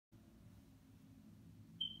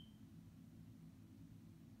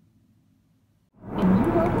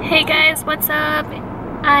Hey guys, what's up?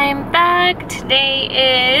 I'm back.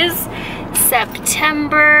 Today is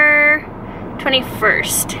September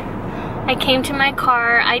 21st. I came to my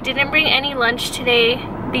car. I didn't bring any lunch today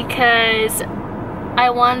because I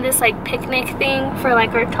won this like picnic thing for like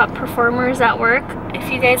our top performers at work.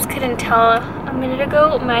 If you guys couldn't tell a minute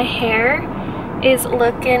ago, my hair is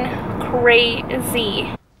looking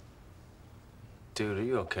crazy. Dude, are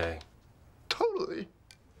you okay? Totally.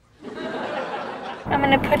 I'm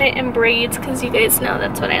gonna put it in braids because you guys know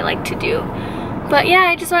that's what I like to do. But yeah,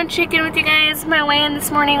 I just want to check in with you guys. My weigh-in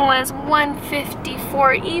this morning was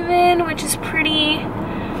 154 even, which is pretty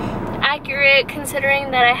accurate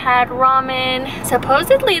considering that I had ramen.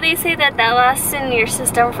 Supposedly they say that that lasts in your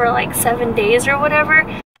system for like 7 days or whatever.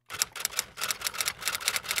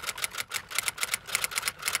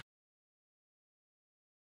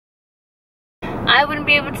 I wouldn't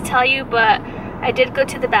be able to tell you, but I did go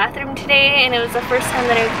to the bathroom today and it was the first time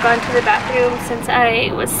that I've gone to the bathroom since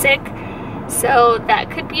I was sick. So that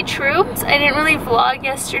could be true. I didn't really vlog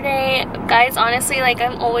yesterday. Guys, honestly, like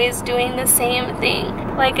I'm always doing the same thing.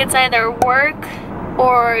 Like it's either work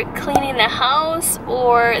or cleaning the house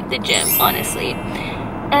or the gym, honestly.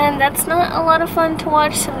 And that's not a lot of fun to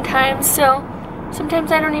watch sometimes. So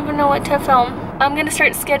sometimes I don't even know what to film. I'm gonna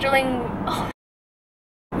start scheduling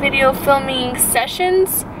video filming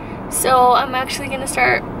sessions. So I'm actually gonna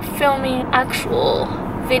start filming actual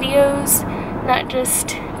videos, not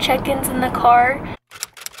just check-ins in the car.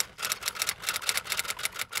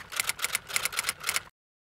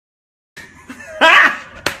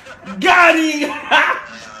 Got him!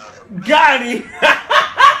 Got him!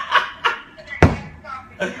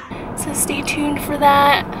 So stay tuned for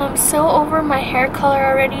that. I'm so over my hair color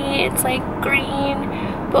already. It's like green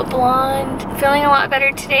but blonde. Feeling a lot better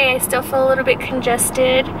today. I still feel a little bit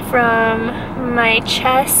congested from my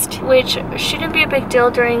chest, which shouldn't be a big deal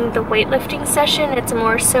during the weightlifting session. It's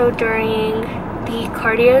more so during the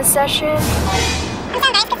cardio session. I'm so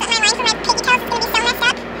embarrassed because my line for my pigtails is going to be so messed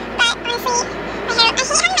up, but honestly, I hate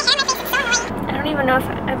having my hair in my face, it's so annoying. I don't even know if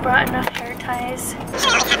I brought enough hair ties. I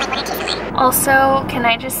always have like one or two somewhere. Also, can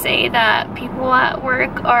I just say that people at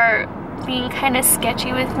work are being kind of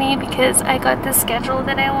sketchy with me because I got the schedule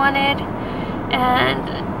that I wanted,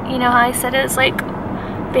 and you know how I said it's like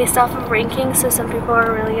based off of ranking, so some people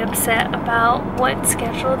are really upset about what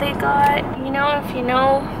schedule they got. You know, if you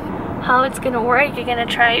know how it's gonna work, you're gonna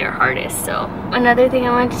try your hardest. So another thing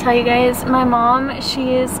I wanted to tell you guys, my mom,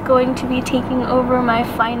 she is going to be taking over my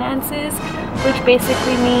finances, which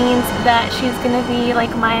basically means that she's gonna be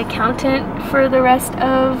like my accountant for the rest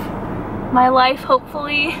of my life,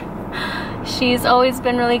 hopefully. She's always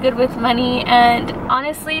been really good with money, and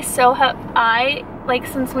honestly so have I. Like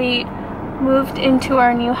since we moved into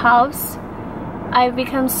our new house, I've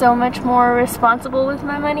become so much more responsible with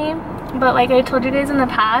my money. But like I told you guys in the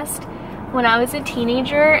past, when I was a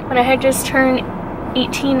teenager, when I had just turned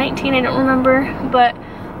 18, 19, I don't remember, but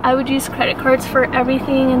I would use credit cards for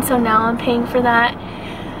everything, and so now I'm paying for that.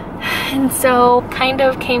 And so kind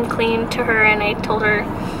of came clean to her, and I told her,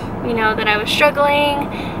 you know, that I was struggling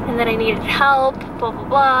and that I needed help, blah blah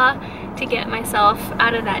blah, to get myself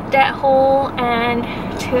out of that debt hole and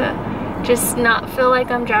to just not feel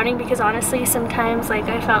like I'm drowning, because honestly sometimes like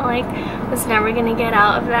I felt like I was never gonna get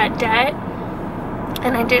out of that debt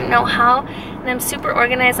and I didn't know how. And I'm super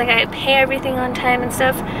organized, like I pay everything on time and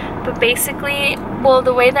stuff, but basically, well,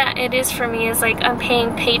 the way that it is for me is like I'm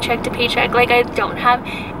paying paycheck to paycheck. Like I don't have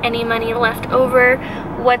any money left over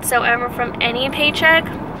whatsoever from any paycheck.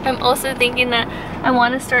 I'm also thinking that I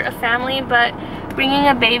want to start a family, but bringing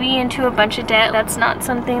a baby into a bunch of debt, that's not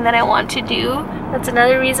something that I want to do. That's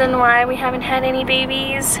another reason why we haven't had any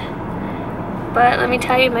babies. But let me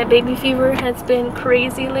tell you, my baby fever has been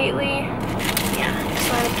crazy lately. Yeah, I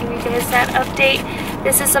just wanted to give you guys that update.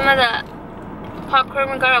 This is some of the popcorn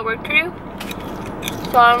we got at work to do.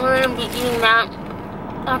 So I'm going to be eating that.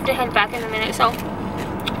 I'll have to head back in a minute, so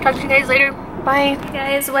talk to you guys later. Bye. Hey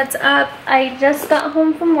guys, what's up? I just got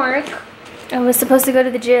home from work. I was supposed to go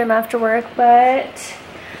to the gym after work, but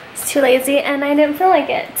it's too lazy and I didn't feel like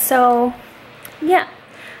it. So yeah,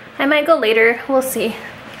 I might go later. We'll see.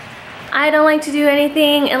 I don't like to do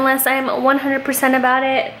anything unless I'm 100% about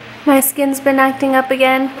it. My skin's been acting up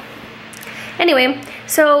again. Anyway,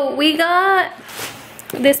 so we got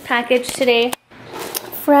this package today.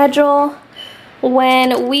 Fragile.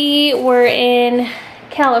 When we were in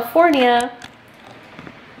California,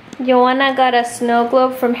 Joanna got a snow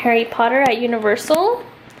globe from Harry Potter at Universal.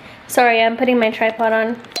 Sorry, I'm putting my tripod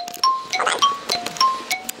on.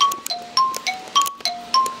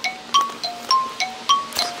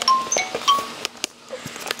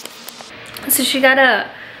 So she got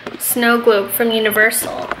a Snowglobe from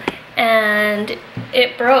Universal, and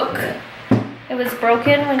it broke. It was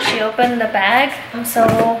broken when she opened the bag,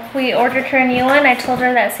 so we ordered her a new one. I told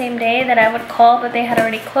her that same day that I would call, but they had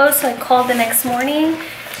already closed, so I called the next morning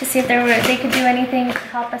to see if they could do anything to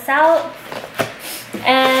help us out.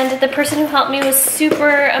 And the person who helped me was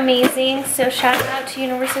super amazing, so shout out to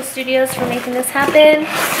Universal Studios for making this happen.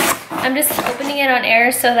 I'm just opening it on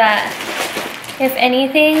air so that if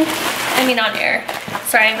anything, I mean on air.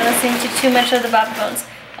 Sorry, I've been listening to too much of the Bobby Bones.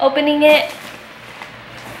 Opening it.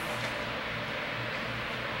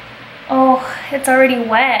 Oh, it's already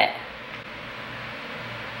wet.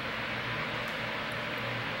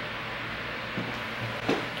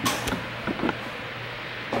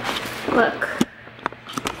 Look.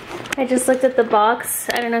 I just looked at the box.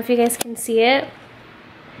 I don't know if you guys can see it,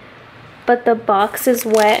 but the box is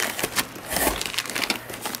wet.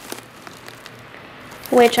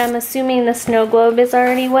 Which I'm assuming the snow globe is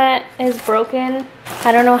already wet, is broken.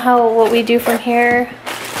 I don't know what we do from here.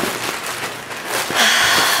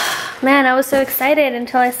 Man, I was so excited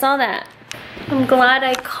until I saw that. I'm glad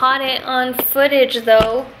I caught it on footage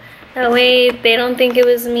though. That way they don't think it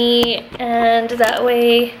was me, and that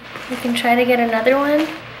way we can try to get another one.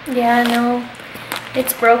 Yeah, no,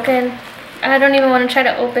 it's broken. I don't even want to try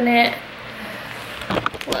to open it.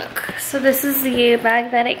 Look, so this is the bag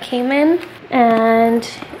that it came in, and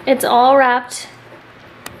it's all wrapped.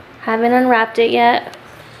 Haven't unwrapped it yet.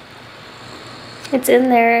 It's in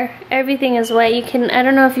there. Everything is wet. You can, I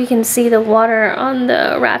don't know if you can see the water on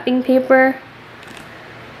the wrapping paper.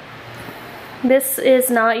 This is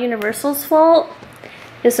not Universal's fault.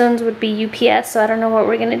 This one would be UPS, so I don't know what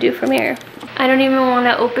we're gonna do from here. I don't even want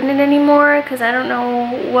to open it anymore because I don't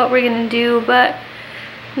know what we're gonna do, but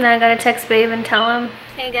now I gotta text Babe and tell him.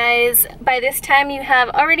 Hey guys, by this time you have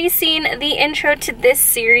already seen the intro to this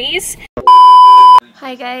series.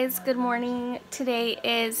 Hi guys, good morning. Today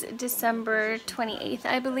is December 28th,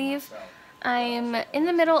 I believe. I'm in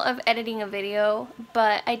the middle of editing a video,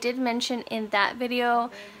 but I did mention in that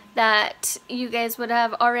video that you guys would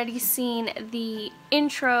have already seen the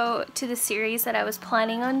intro to the series that I was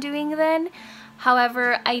planning on doing then.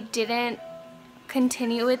 However, I didn't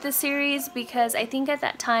continue with the series because I think at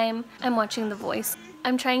that time I'm watching The Voice.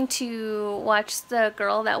 I'm trying to watch the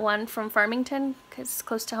girl that won from Farmington because it's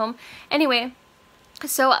close to home. Anyway,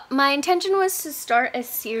 so my intention was to start a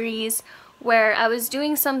series where I was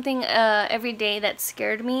doing something every day that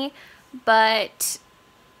scared me, but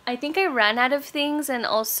I think I ran out of things, and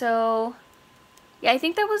also, yeah, I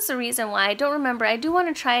think that was the reason why. I don't remember. I do want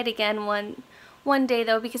to try it again one day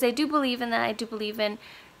though, because I do believe in that. I do believe in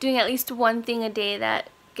doing at least one thing a day that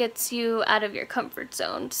gets you out of your comfort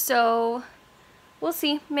zone. So we'll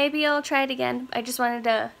see. Maybe I'll try it again. I just wanted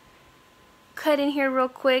to cut in here real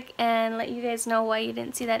quick and let you guys know why you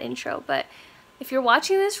didn't see that intro. But if you're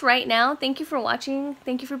watching this right now, thank you for watching.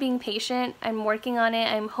 Thank you for being patient. I'm working on it.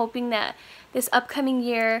 I'm hoping that this upcoming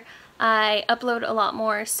year I upload a lot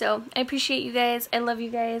more. So I appreciate you guys. I love you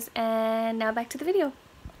guys. And now back to the video.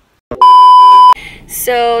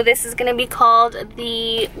 So this is gonna be called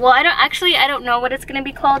I don't know what it's gonna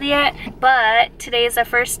be called yet, but today is the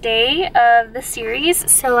first day of the series,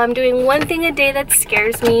 so I'm doing one thing a day that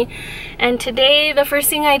scares me. And today the first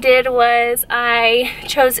thing I did was I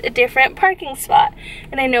chose a different parking spot.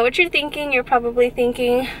 And I know what you're thinking. You're probably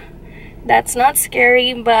thinking that's not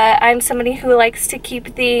scary, but I'm somebody who likes to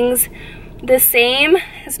keep things the same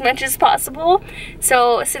as much as possible.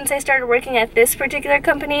 So since I started working at this particular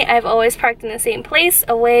company, I've always parked in the same place,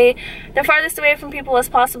 the farthest away from people as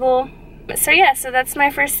possible. So yeah, so that's my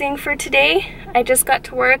first thing for today. I just got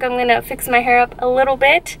to work. I'm gonna fix my hair up a little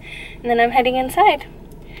bit and then I'm heading inside.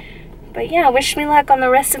 But yeah, wish me luck on the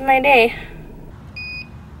rest of my day.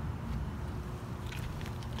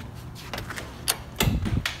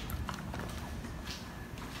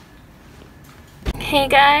 Hey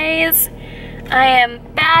guys, I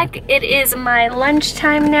am back. It is my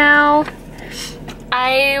lunchtime now.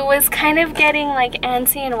 I was kind of getting like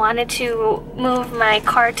antsy and wanted to move my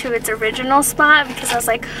car to its original spot because I was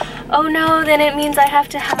like, oh no, then it means I have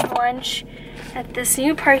to have lunch at this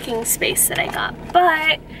new parking space that I got.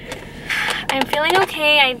 But I'm feeling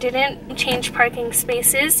okay. I didn't change parking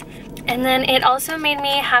spaces. And then it also made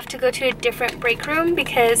me have to go to a different break room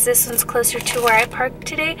because this one's closer to where I parked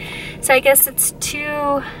today. So I guess it's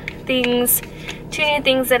two new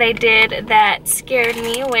things that I did that scared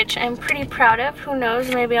me, which I'm pretty proud of. Who knows,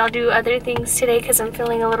 maybe I'll do other things today because I'm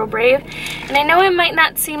feeling a little brave. And I know it might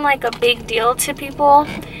not seem like a big deal to people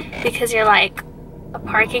because you're like, a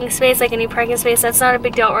parking space, like a new parking space, that's not a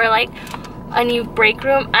big deal, or like a new break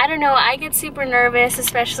room. I don't know, I get super nervous,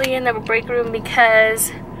 especially in the break room,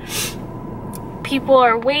 because people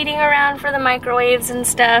are waiting around for the microwaves and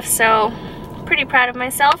stuff, so pretty proud of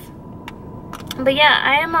myself. But yeah,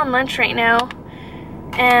 I am on lunch right now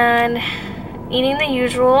and eating the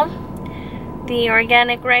usual, the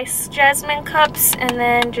organic rice jasmine cups, and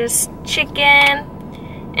then just chicken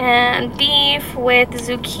and beef with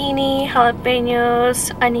zucchini,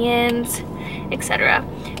 jalapenos, onions, etc.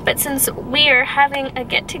 But since we are having a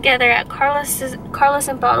get-together at Carlos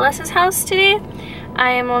and Paula's house today,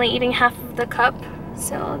 I am only eating half of the cup,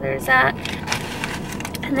 so there's that.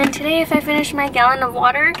 And then today, if I finish my gallon of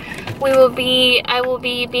water, I will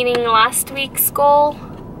be beating last week's goal,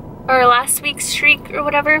 or last week's streak or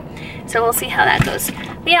whatever. So we'll see how that goes.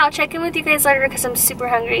 But yeah, I'll check in with you guys later because I'm super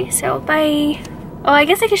hungry. So bye. Oh, I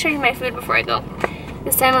guess I can show you my food before I go.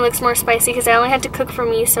 This time it looks more spicy because I only had to cook for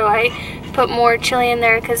me, so I put more chili in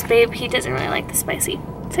there because babe, he doesn't really like the spicy.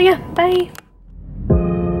 So yeah, bye.